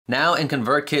Now in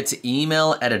ConvertKit's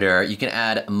email editor, you can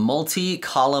add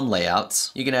multi-column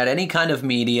layouts. You can add any kind of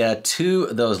media to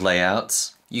those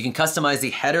layouts. You can customize the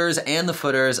headers and the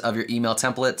footers of your email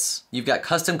templates. You've got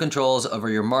custom controls over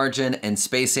your margin and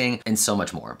spacing and so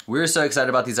much more. We're so excited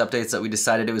about these updates that we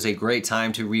decided it was a great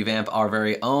time to revamp our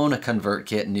very own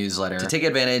ConvertKit newsletter to take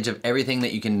advantage of everything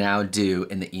that you can now do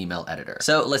in the email editor.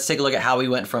 So let's take a look at how we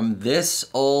went from this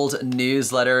old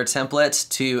newsletter template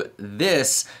to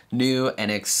this new and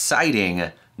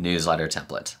exciting newsletter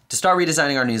template. To start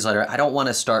redesigning our newsletter, I don't want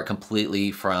to start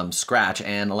completely from scratch,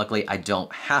 and luckily I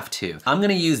don't have to. I'm going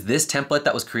to use this template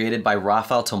that was created by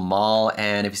Rafael Tomal,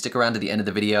 and if you stick around to the end of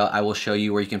the video, I will show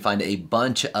you where you can find a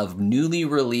bunch of newly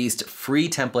released free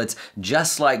templates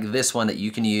just like this one that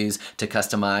you can use to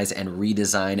customize and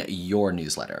redesign your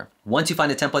newsletter. Once you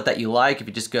find a template that you like, if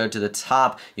you just go to the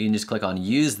top, you can just click on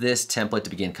use this template to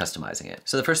begin customizing it.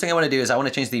 So the first thing I want to do is I want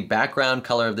to change the background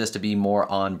color of this to be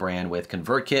more on brand with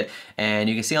ConvertKit, and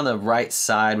you can see on the right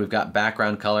side, we've got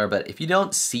background color, but if you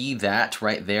don't see that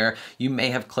right there, you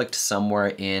may have clicked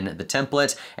somewhere in the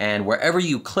template, and wherever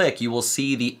you click, you will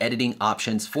see the editing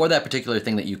options for that particular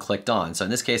thing that you clicked on. So in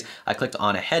this case, I clicked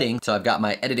on a heading, so I've got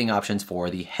my editing options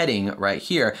for the heading right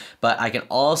here, but I can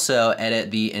also edit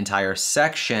the entire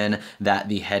section that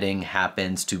the heading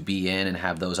happens to be in and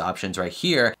have those options right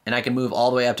here, and I can move all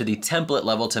the way up to the template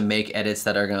level to make edits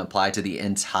that are going to apply to the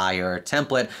entire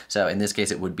template. So in this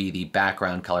case, it would be the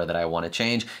background color that I want to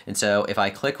change. And so if I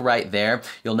click right there,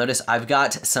 you'll notice I've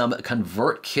got some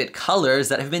ConvertKit colors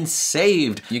that have been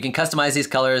saved. You can customize these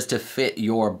colors to fit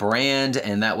your brand,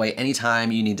 and that way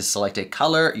anytime you need to select a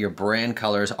color, your brand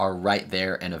colors are right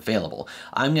there and available.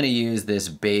 I'm going to use this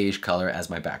beige color as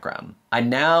my background. I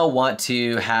now want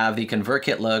to have the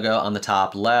ConvertKit logo on the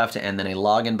top left and then a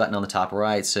login button on the top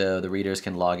right so the readers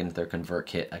can log into their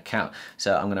ConvertKit account.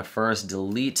 So I'm going to first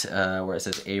delete where it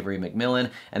says Avery McMillan,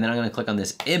 and then I'm going to click on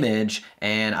this image,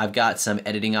 and I've got some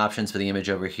editing options for the image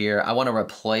over here. I want to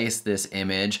replace this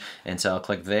image, and so I'll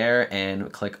click there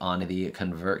and click on the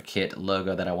ConvertKit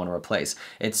logo that I want to replace.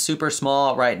 It's super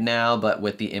small right now, but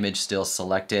with the image still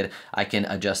selected, I can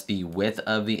adjust the width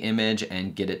of the image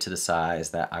and get it to the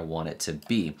size that I want it to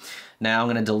be. Now I'm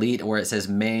going to delete where it says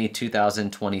May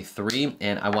 2023,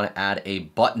 and I want to add a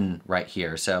button right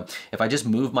here. So if I just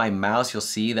move my mouse, you'll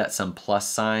see that some plus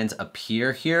signs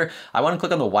appear here. I want to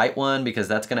click on the white one because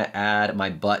that's going to add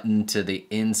my button to the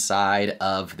inside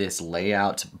of this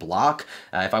layout block.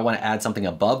 If I want to add something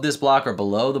above this block or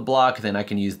below the block, then I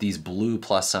can use these blue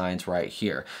plus signs right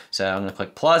here. So I'm going to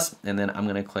click plus, and then I'm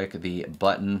going to click the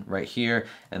button right here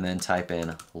and then type in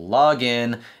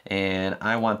login, and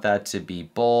I want that to be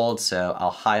bold. So I'll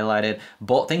highlight it.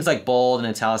 Bold, things like bold and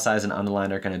italicized and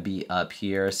underlined are going to be up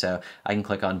here. So I can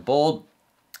click on bold.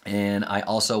 And I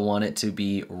also want it to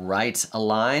be right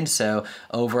aligned. So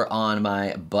over on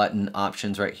my button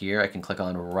options right here, I can click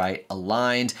on right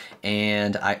aligned.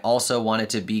 And I also want it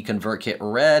to be ConvertKit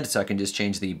red. So I can just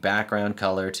change the background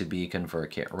color to be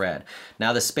ConvertKit red.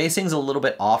 Now the spacing's a little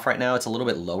bit off right now. It's a little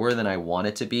bit lower than I want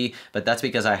it to be, but that's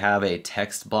because I have a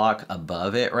text block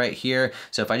above it right here.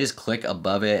 So if I just click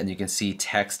above it and you can see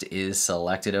text is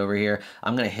selected over here,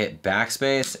 I'm gonna hit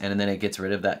backspace and then it gets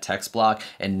rid of that text block.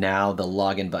 And now the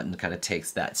login button kind of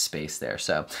takes that space there.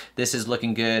 So this is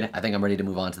looking good. I think I'm ready to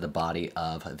move on to the body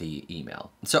of the email.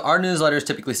 So our newsletters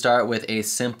typically start with a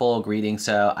simple greeting.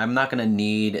 So I'm not going to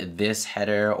need this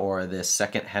header or this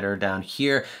second header down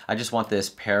here. I just want this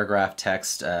paragraph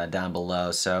text down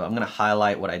below. So I'm going to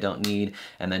highlight what I don't need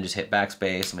and then just hit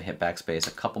backspace. I'm going to hit backspace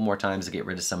a couple more times to get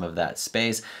rid of some of that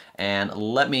space. And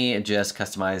let me just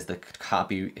customize the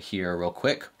copy here real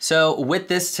quick. So with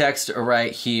this text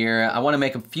right here, I want to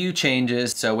make a few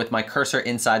changes. So with my cursor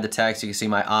inside the text, you can see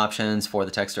my options for the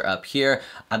text are up here.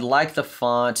 I'd like the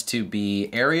font to be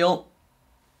Arial.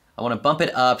 I want to bump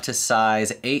it up to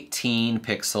size 18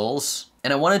 pixels.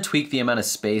 And I want to tweak the amount of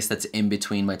space that's in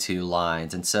between my two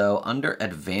lines. And so under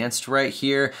advanced right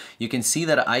here, you can see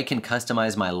that I can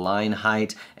customize my line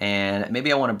height, and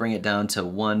maybe I want to bring it down to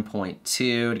 1.2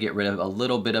 to get rid of a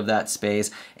little bit of that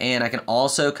space. And I can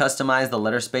also customize the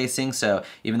letter spacing. So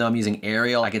even though I'm using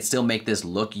Arial, I can still make this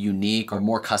look unique or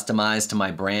more customized to my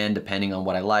brand depending on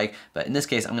what I like. But in this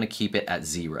case, I'm going to keep it at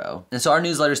 0. And so our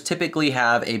newsletters typically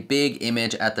have a big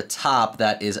image at the top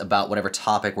that is about whatever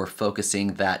topic we're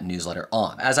focusing that newsletter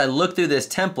on. As I look through this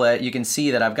template, you can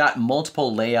see that I've got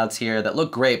multiple layouts here that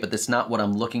look great, but that's not what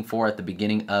I'm looking for at the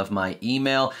beginning of my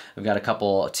email. We've got a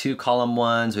couple 2-column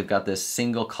ones. We've got this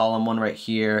single column one right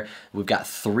here. We've got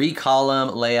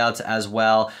 3-column layouts as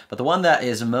well. But the one that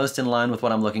is most in line with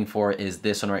what I'm looking for is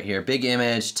this one right here. Big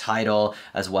image, title,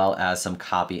 as well as some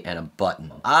copy and a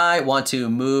button. I want to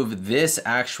move this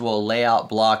actual layout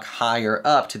block higher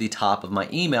up to the top of my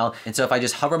email. And so if I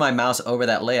just hover my mouse over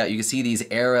that layout, you can see these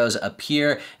arrows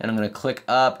appear, and I'm gonna click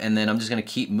up, and then I'm just gonna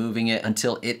keep moving it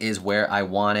until it is where I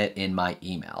want it in my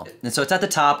email. And so it's at the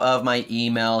top of my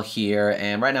email here,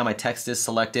 and right now my text is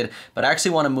selected, but I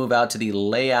actually wanna move out to the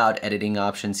layout editing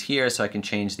options here so I can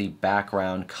change the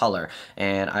background color.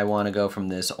 And I wanna go from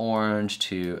this orange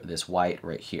to this white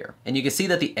right here. And you can see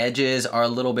that the edges are a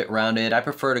little bit rounded. I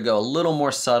prefer to go a little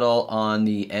more subtle on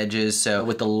the edges. So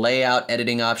with the layout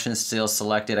editing options still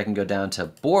selected, I can go down to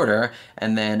border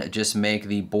and then just make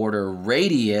the border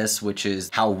radius, which is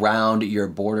how round your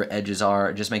border edges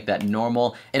are, just make that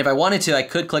normal. And if I wanted to, I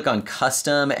could click on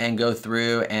custom and go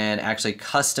through and actually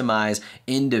customize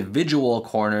individual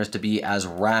corners to be as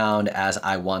round as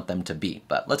I want them to be.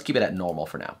 But let's keep it at normal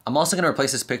for now. I'm also gonna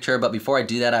replace this picture, but before I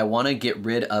do that, I wanna get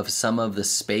rid of some of the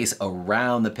space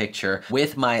around the picture.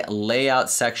 With my layout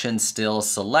section still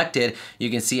selected, you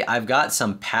can see I've got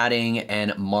some padding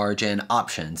and margin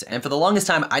options. And for the longest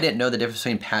time, I didn't know the difference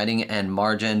between padding and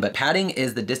margin, but padding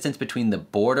is the distance between the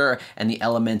border and the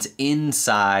elements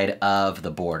inside of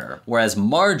the border, whereas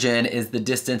margin is the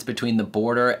distance between the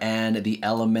border and the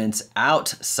elements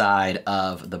outside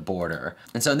of the border.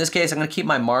 And so in this case, I'm gonna keep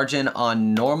my margin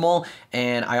on normal,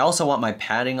 and I also want my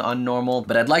padding on normal,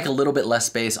 but I'd like a little bit less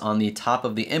space on the top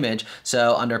of the image.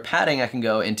 So under padding, I can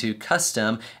go into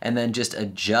custom and then just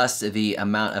adjust the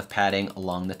amount of padding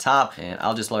along the top, and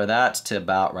I'll just lower that to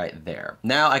about right there.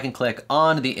 Now I can click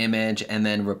on the image and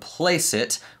then replace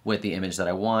it with the image that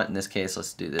I want. In this case,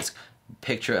 let's do this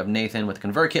picture of Nathan with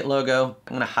ConvertKit logo.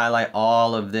 I'm gonna highlight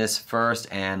all of this first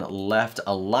and left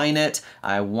align it.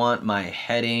 I want my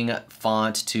heading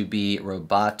font to be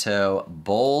Roboto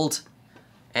bold.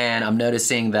 And I'm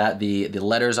noticing that the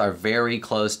letters are very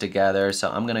close together. So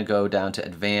I'm gonna go down to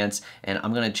advanced, and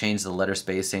I'm gonna change the letter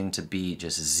spacing to be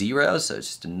just 0. So it's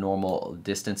just a normal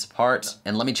distance apart.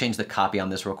 And let me change the copy on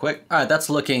this real quick. All right, that's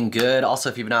looking good. Also,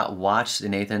 if you've not watched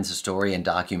Nathan's story and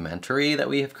documentary that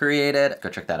we have created, go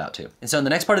check that out too. And so in the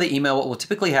next part of the email, what we'll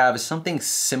typically have is something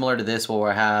similar to this, where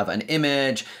we'll have an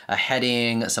image, a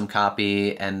heading, some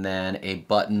copy, and then a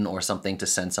button or something to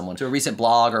send someone to a recent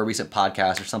blog or a recent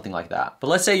podcast or something like that. But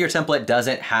let's say your template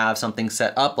doesn't have something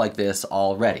set up like this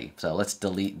already. So let's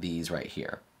delete these right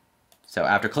here. So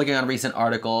after clicking on recent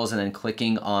articles and then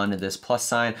clicking on this plus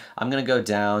sign, I'm gonna go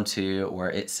down to where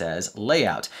it says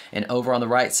layout. And over on the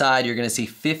right side, you're gonna see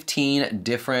 15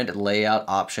 different layout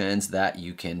options that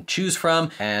you can choose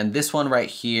from. And this one right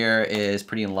here is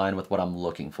pretty in line with what I'm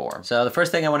looking for. So the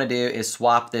first thing I wanna do is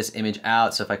swap this image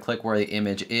out. So if I click where the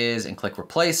image is and click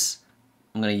replace,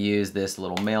 I'm gonna use this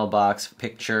little mailbox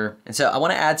picture. And so I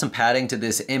wanna add some padding to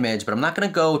this image, but I'm not gonna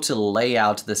go to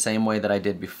layout the same way that I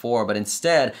did before, but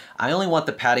instead, I only want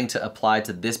the padding to apply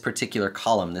to this particular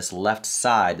column, this left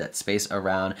side, that space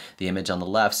around the image on the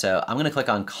left. So I'm gonna click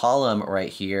on column right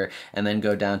here and then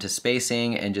go down to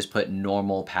spacing and just put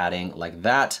normal padding like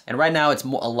that. And right now it's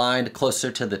more aligned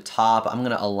closer to the top. I'm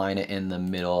gonna align it in the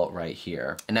middle right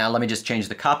here. And now let me just change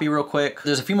the copy real quick.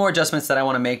 There's a few more adjustments that I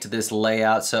wanna make to this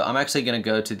layout. So I'm actually gonna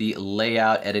go to the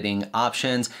layout editing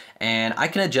options, and I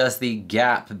can adjust the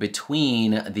gap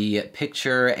between the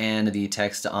picture and the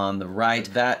text on the right.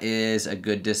 That is a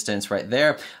good distance right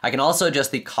there. I can also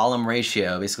adjust the column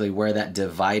ratio, basically where that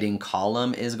dividing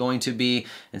column is going to be.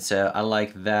 And so I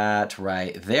like that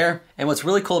right there. And what's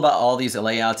really cool about all these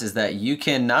layouts is that you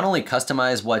can not only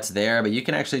customize what's there, but you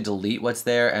can actually delete what's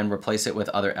there and replace it with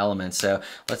other elements. So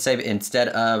let's say instead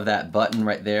of that button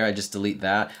right there, I just delete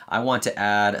that. I want to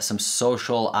add some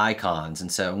social icons.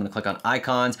 And so I'm gonna click on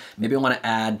icons. Maybe I wanna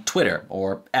add Twitter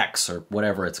or X or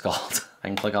whatever it's called. I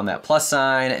can click on that plus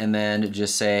sign and then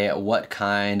just say what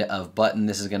kind of button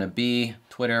this is gonna be.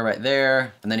 Twitter right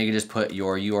there. And then you can just put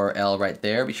your URL right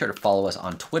there. Be sure to follow us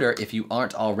on Twitter if you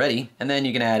aren't already. And then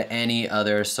you can add any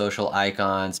other social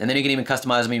icons. And then you can even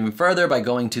customize them even further by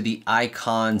going to the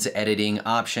icons editing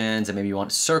options. And maybe you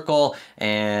want circle,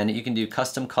 and you can do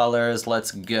custom colors.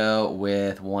 Let's go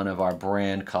with one of our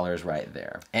brand colors right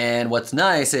there. And what's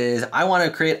nice is I want to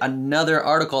create another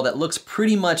article that looks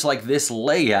pretty much like this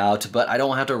layout, but I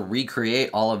don't have to recreate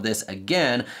all of this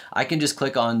again. I can just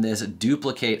click on this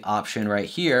duplicate option right right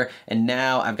here. And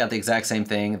now I've got the exact same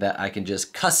thing that I can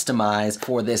just customize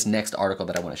for this next article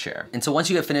that I want to share. And so once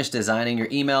you have finished designing your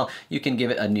email, you can give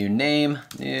it a new name,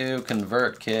 new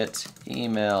ConvertKit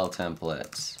email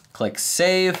template. Click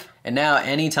save. And now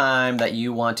anytime that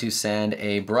you want to send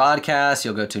a broadcast,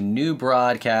 you'll go to new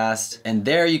broadcast, and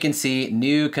there you can see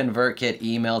new ConvertKit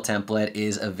email template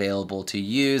is available to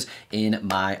use in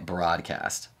my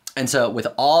broadcast. And so with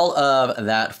all of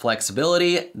that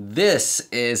flexibility, this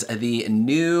is the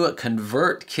new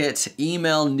ConvertKit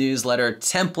email newsletter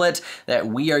template that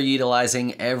we are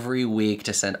utilizing every week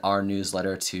to send our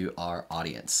newsletter to our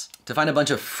audience. To find a bunch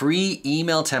of free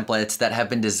email templates that have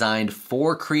been designed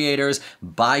for creators,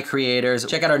 by creators,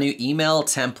 check out our new email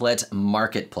template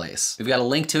marketplace. We've got a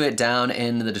link to it down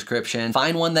in the description.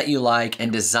 Find one that you like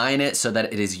and design it so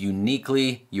that it is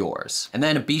uniquely yours. And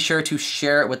then be sure to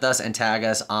share it with us and tag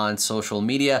us on social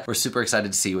media. We're super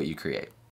excited to see what you create.